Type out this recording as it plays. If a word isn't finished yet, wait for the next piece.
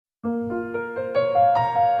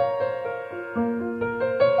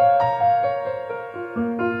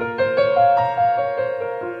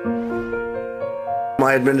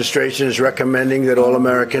my administration is recommending that all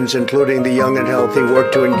Americans, including the young and healthy,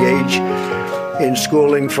 work to engage in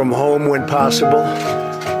schooling from home when possible,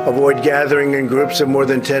 avoid gathering in groups of more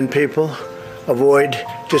than 10 people, avoid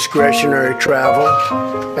discretionary travel,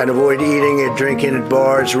 and avoid eating and drinking at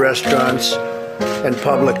bars, restaurants, and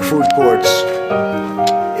public food courts.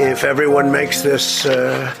 If everyone makes this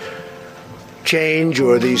change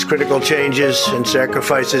or these critical changes and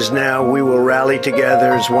sacrifices now, we will rally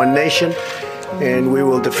together as one nation and we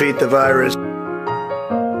will defeat the virus.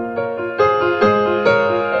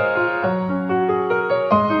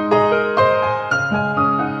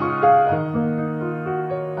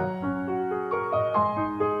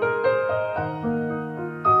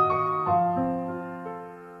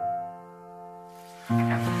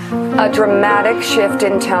 A dramatic shift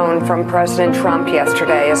in tone from President Trump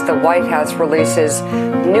yesterday as the White House releases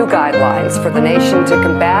new guidelines for the nation to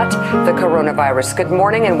combat the coronavirus. Good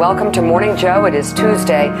morning and welcome to Morning Joe. It is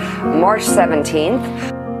Tuesday, March 17th.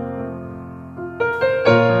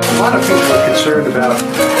 A lot of people are concerned about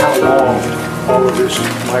how long all of this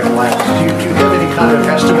might last. Do you have any kind of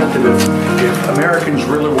estimate that if Americans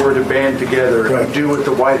really were to band together and do what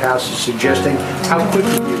the White House is suggesting, how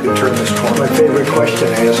quickly you could turn this corner? My favorite question,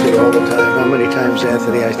 I ask it all the time. How many times,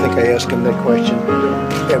 Anthony? I think I ask him that question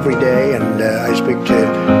every day, and I speak to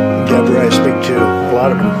Deborah, I speak to a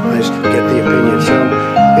lot of them. I get the opinion. So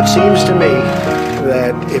it seems to me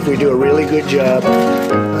that if we do a really good job,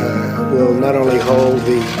 we'll not only hold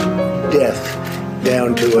the death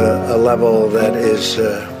down to a level that is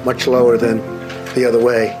much lower than the other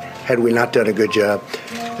way, had we not done a good job.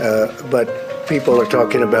 But people are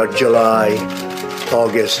talking about July,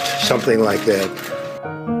 August, something like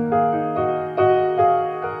that.